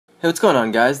Hey, what's going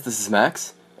on, guys? This is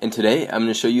Max, and today I'm going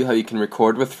to show you how you can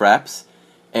record with FRAPS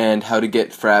and how to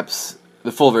get FRAPS,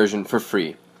 the full version, for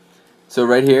free. So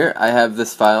right here I have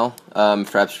this file,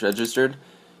 FRAPS registered.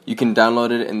 You can download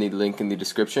it in the link in the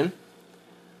description,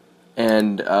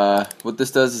 and what this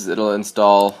does is it'll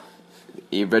install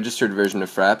a registered version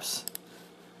of FRAPS,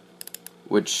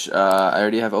 which I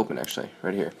already have open actually,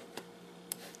 right here.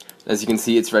 As you can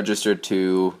see, it's registered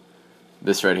to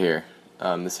this right here.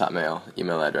 This Hotmail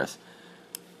email address.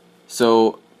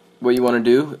 So what you want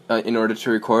to do in order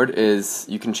to record is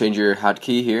you can change your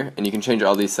hotkey here, and you can change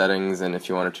all these settings and if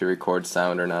you wanted to record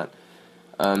sound or not.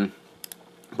 But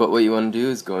what you want to do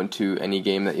is go into any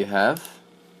game that you have.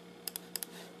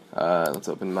 Let's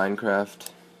open Minecraft.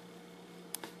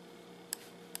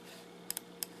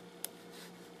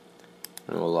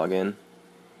 And we'll log in.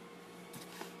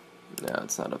 No,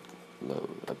 it's not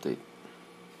update.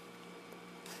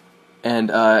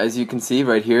 And as you can see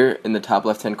right here in the top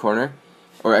left hand corner,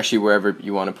 or actually wherever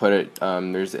you want to put it,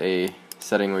 there's a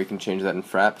setting where you can change that in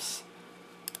FRAPS.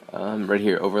 Right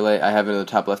here, overlay, I have it in the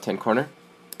top left hand corner.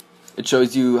 It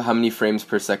shows you how many frames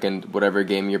per second whatever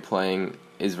game you're playing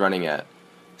is running at.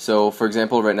 So for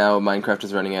example, right now Minecraft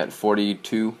is running at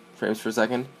 42 frames per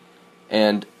second,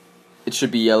 and it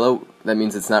should be yellow. That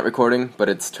means it's not recording, but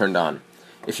it's turned on.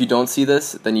 If you don't see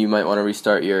this, then you might want to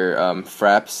restart your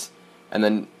FRAPS and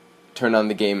then turn on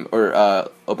the game, or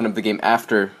open up the game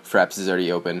after FRAPS is already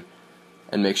open,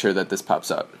 and make sure that this pops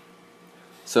up.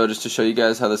 So just to show you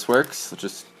guys how this works, let's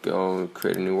just go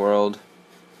create a new world,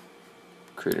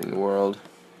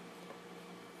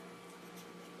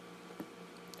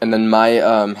 and then my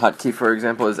hotkey, for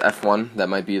example, is F1. That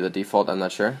might be the default, I'm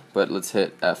not sure, but let's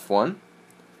hit F1.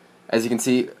 As you can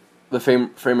see, the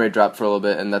frame rate dropped for a little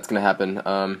bit, and that's going to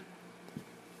happen,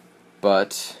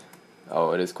 but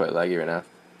oh, it is quite laggy right now.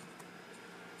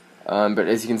 But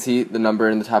as you can see, the number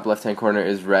in the top left hand corner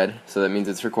is red, so that means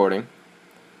it's recording.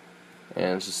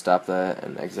 And let's just stop that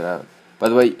and exit out. By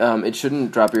the way, it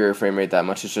shouldn't drop your frame rate that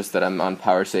much. It's just that I'm on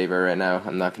power saver right now.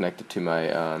 I'm not connected to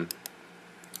my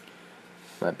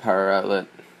my power outlet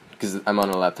because I'm on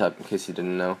a laptop, in case you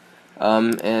didn't know.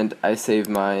 And I save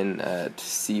mine at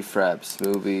FRAPS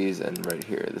movies, and right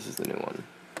here, this is the new one.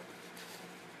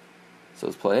 So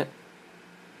let's play it.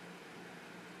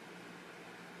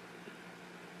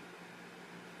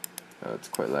 Oh, it's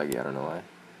quite laggy, I don't know why.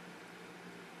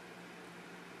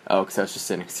 Oh, because I was just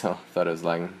sitting still. Thought it was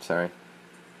lagging, sorry.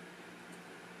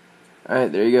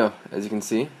 Alright, there you go. As you can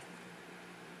see, it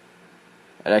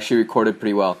actually recorded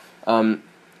pretty well.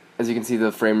 As you can see,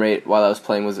 the frame rate while I was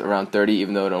playing was around 30,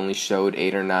 even though it only showed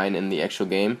 8 or 9 in the actual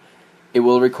game. It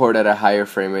will record at a higher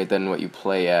frame rate than what you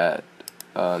play at,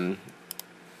 and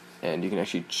you can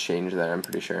actually change that, I'm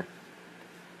pretty sure.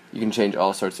 You can change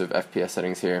all sorts of FPS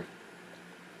settings here.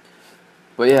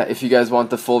 But yeah, if you guys want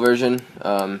the full version,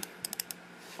 all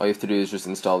you have to do is just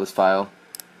install this file,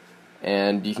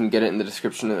 and you can get it in the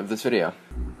description of this video.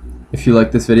 If you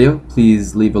like this video,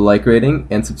 please leave a like rating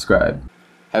and subscribe.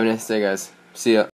 Have a nice day, guys. See ya.